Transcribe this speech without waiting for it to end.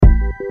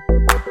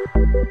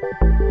I'm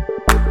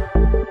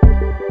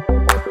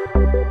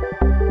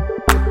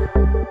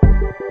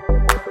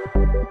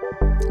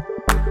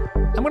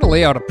going to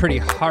lay out a pretty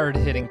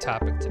hard-hitting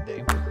topic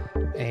today,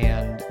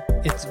 and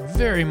it's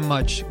very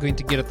much going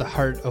to get at the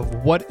heart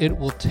of what it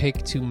will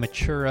take to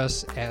mature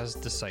us as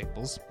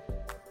disciples,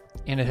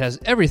 and it has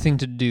everything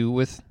to do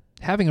with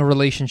having a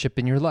relationship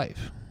in your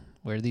life,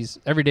 where these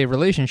everyday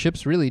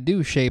relationships really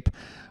do shape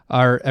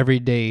our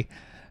everyday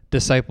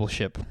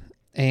discipleship.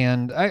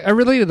 And I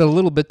related a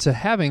little bit to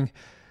having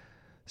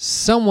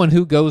someone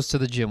who goes to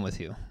the gym with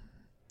you,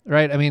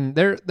 right? I mean,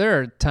 there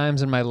are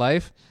times in my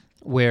life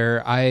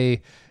where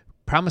I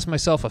promise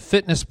myself a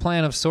fitness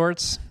plan of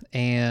sorts,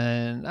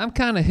 and I'm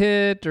kind of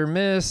hit or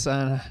miss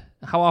on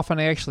how often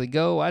I actually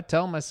go. I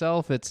tell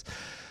myself it's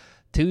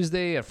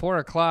Tuesday at 4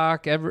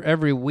 o'clock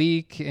every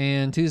week,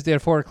 and Tuesday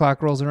at 4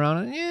 o'clock rolls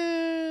around,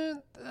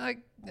 and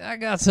I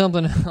got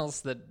something else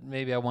that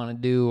maybe I want to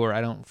do, or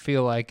I don't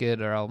feel like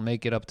it, or I'll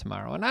make it up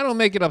tomorrow. And I don't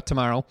make it up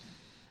tomorrow.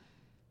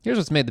 Here's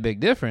what's made the big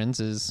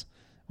difference is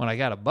when I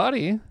got a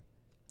buddy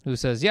who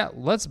says, yeah,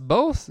 let's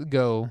both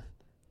go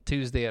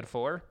Tuesday at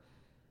 4.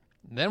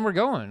 Then we're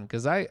going,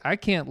 because I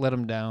can't let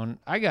him down.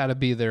 I got to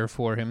be there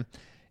for him.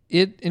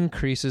 It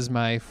increases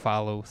my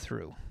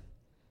follow-through.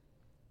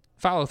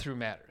 Follow-through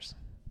matters.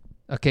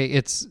 Okay,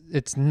 it's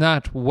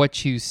not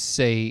what you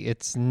say.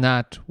 It's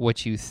not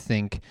what you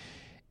think.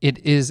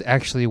 It is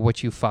actually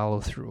what you follow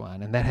through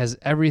on, and that has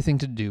everything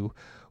to do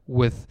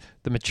with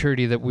the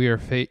maturity that we are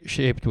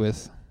shaped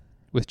with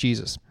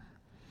Jesus.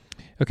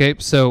 Okay,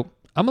 so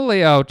I'm going to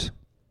lay out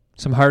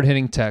some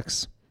hard-hitting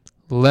texts.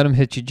 Let them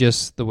hit you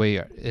just the way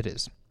it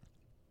is.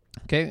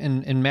 Okay,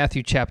 in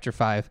Matthew chapter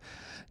 5,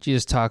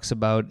 Jesus talks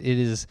about it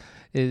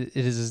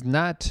is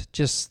not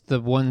just the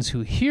ones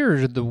who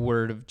hear the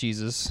word of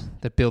Jesus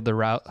that build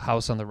their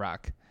house on the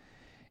rock.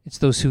 It's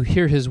those who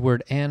hear his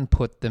word and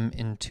put them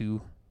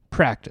into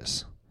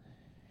practice.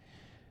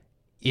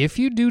 If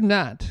you do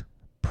not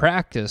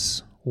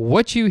practice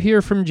what you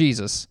hear from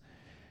Jesus,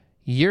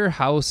 your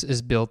house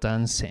is built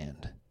on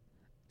sand.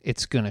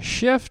 It's going to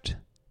shift.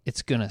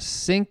 It's going to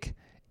sink.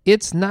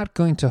 It's not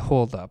going to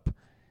hold up.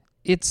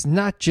 It's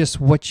not just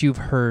what you've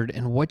heard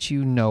and what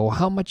you know,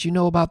 how much you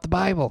know about the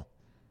Bible.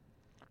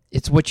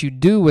 It's what you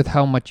do with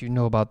how much you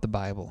know about the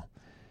Bible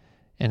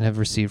and have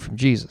received from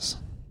Jesus.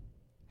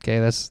 Okay,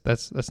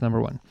 that's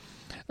number one.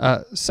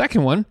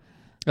 Second one,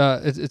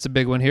 it's a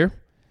big one here.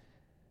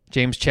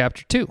 James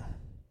chapter 2.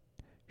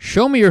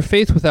 Show me your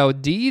faith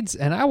without deeds,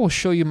 and I will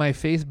show you my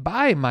faith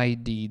by my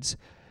deeds.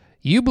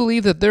 You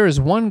believe that there is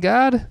one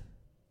God?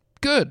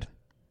 Good.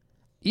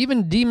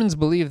 Even demons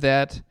believe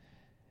that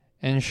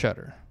and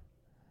shudder.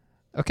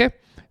 Okay?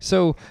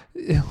 So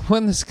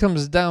when this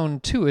comes down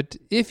to it,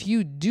 if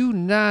you do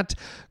not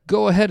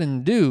go ahead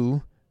and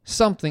do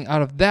something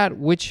out of that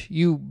which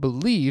you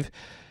believe,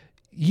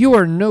 you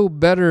are no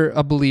better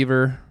a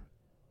believer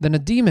than a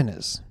demon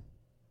is.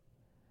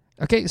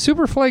 Okay,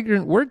 super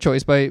flagrant word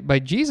choice by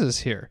Jesus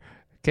here.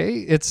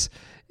 Okay,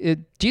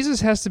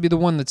 Jesus has to be the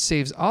one that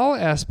saves all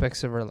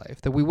aspects of our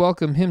life, that we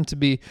welcome him to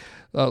be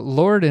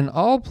Lord in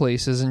all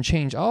places and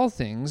change all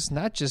things,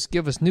 not just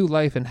give us new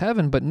life in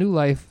heaven, but new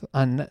life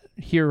on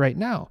here right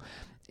now.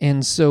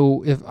 And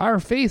so if our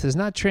faith is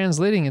not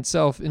translating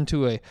itself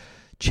into a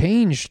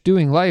change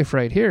doing life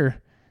right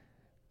here,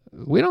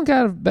 we don't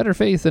got better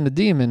faith than a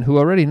demon who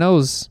already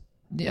knows.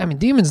 I mean,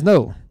 demons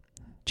know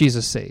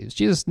Jesus saves.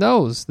 Jesus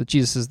knows that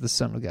Jesus is the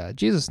Son of God.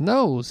 Jesus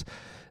knows.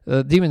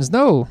 Demons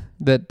know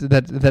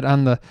that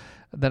on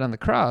the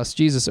cross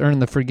Jesus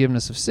earned the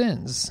forgiveness of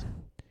sins.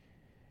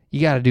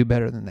 You got to do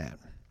better than that.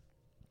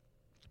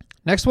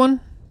 Next one.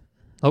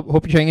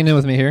 Hope you're hanging in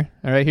with me here.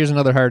 All right, here's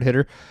another hard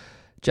hitter.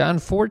 John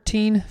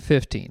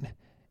 14:15.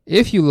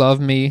 If you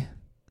love me,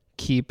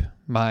 keep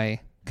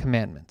my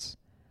commandments.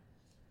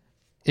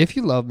 If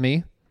you love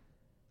me,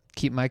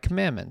 keep my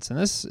commandments. And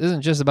this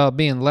isn't just about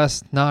being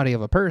less naughty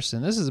of a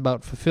person. This is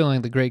about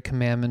fulfilling the great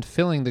commandment,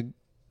 filling the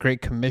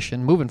Great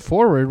Commission, moving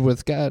forward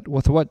with God,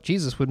 with what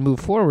Jesus would move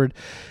forward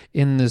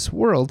in this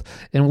world.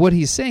 And what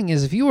he's saying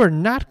is, if you are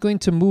not going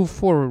to move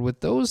forward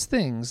with those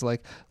things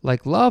like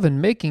love and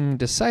making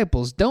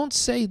disciples, don't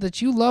say that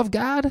you love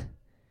God,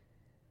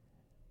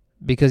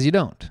 because you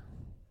don't.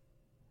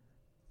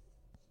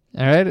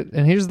 All right,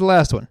 and here's the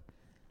last one.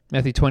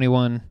 Matthew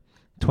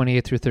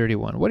 21:28 through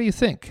 31. What do you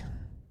think?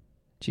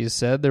 Jesus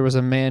said, there was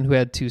a man who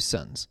had 2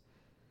 sons.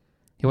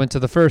 He went to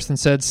the first and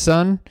said,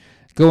 Son,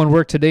 go and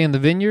work today in the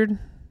vineyard.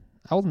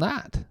 I will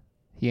not,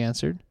 he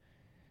answered.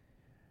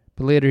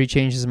 But later he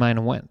changed his mind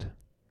and went.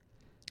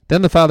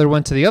 Then the father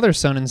went to the other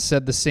son and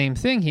said the same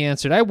thing. He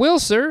answered, I will,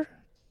 sir.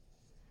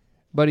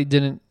 But he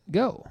didn't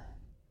go.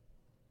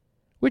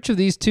 Which of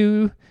these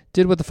 2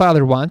 did what the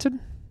father wanted?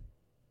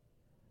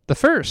 The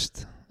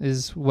first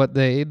is what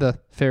they, the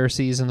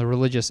Pharisees and the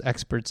religious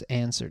experts,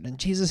 answered. And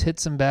Jesus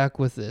hits them back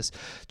with this.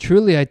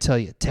 Truly I tell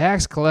you,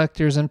 tax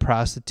collectors and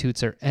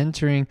prostitutes are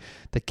entering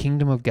the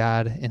kingdom of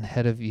God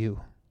ahead of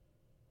you.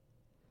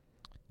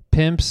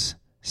 Pimps,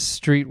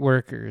 street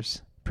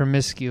workers,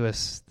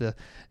 promiscuous, the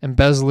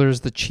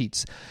embezzlers, the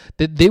cheats,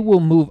 that they will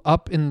move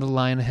up in the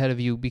line ahead of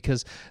you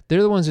because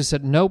they're the ones who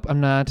said, nope, I'm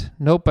not,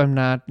 nope, I'm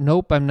not,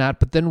 nope, I'm not.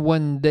 But then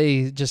one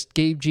day just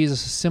gave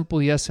Jesus a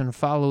simple yes and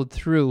followed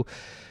through.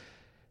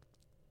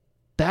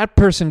 That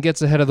person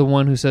gets ahead of the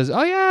one who says,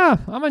 oh yeah,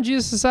 I'm on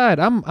Jesus' side.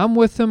 I'm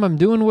with him. I'm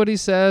doing what he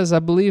says. I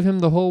believe him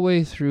the whole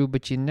way through,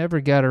 but you never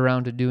got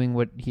around to doing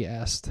what he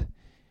asked.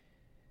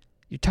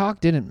 Your talk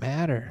didn't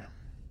matter.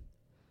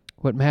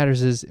 What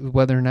matters is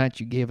whether or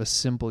not you gave a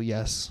simple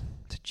yes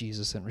to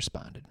Jesus and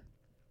responded.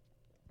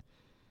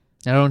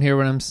 I don't hear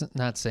what I'm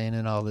not saying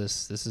in all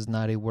this. This is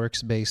not a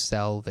works-based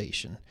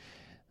salvation.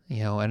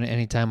 And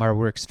anytime our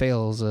works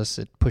fails us,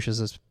 it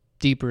pushes us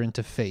deeper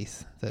into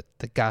faith that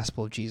the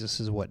gospel of Jesus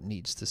is what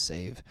needs to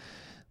save.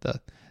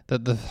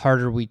 The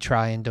harder we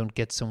try and don't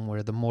get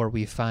somewhere, the more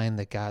we find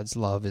that God's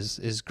love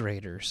is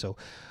greater. So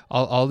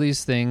all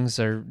these things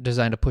are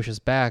designed to push us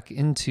back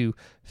into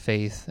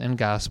faith and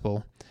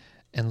gospel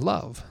and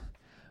love.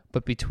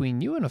 But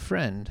between you and a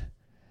friend,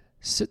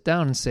 sit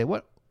down and say,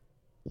 what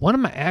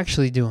am I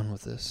actually doing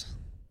with this?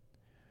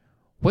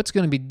 What's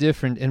going to be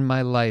different in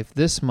my life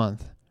this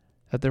month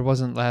that there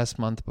wasn't last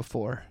month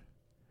before?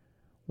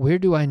 Where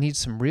do I need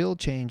some real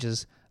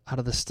changes out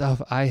of the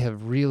stuff I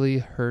have really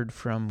heard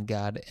from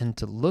God? And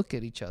to look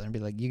at each other and be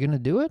like, you going to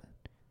do it?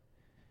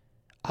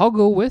 I'll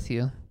go with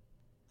you.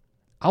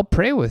 I'll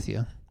pray with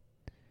you.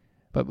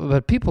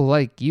 But people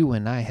like you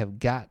and I have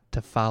got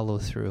to follow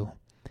through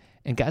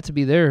and got to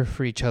be there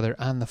for each other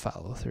on the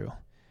follow through.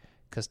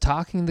 Because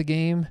talking the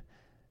game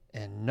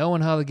and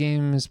knowing how the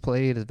game is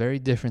played is very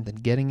different than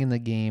getting in the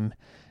game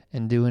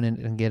and doing it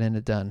and getting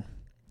it done.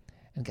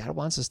 And God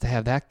wants us to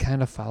have that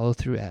kind of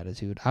follow-through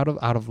attitude out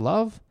of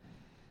love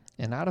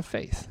and out of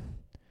faith.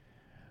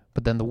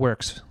 But then the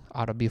works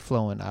ought to be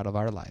flowing out of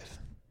our life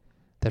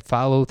that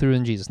follow through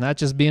in Jesus. Not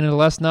just being a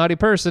less naughty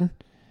person,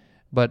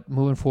 but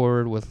moving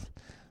forward with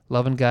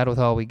loving God with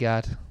all we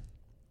got,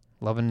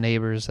 loving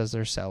neighbors as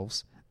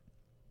ourselves,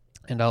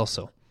 and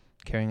also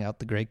carrying out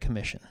the Great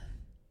Commission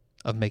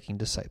of making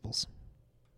disciples.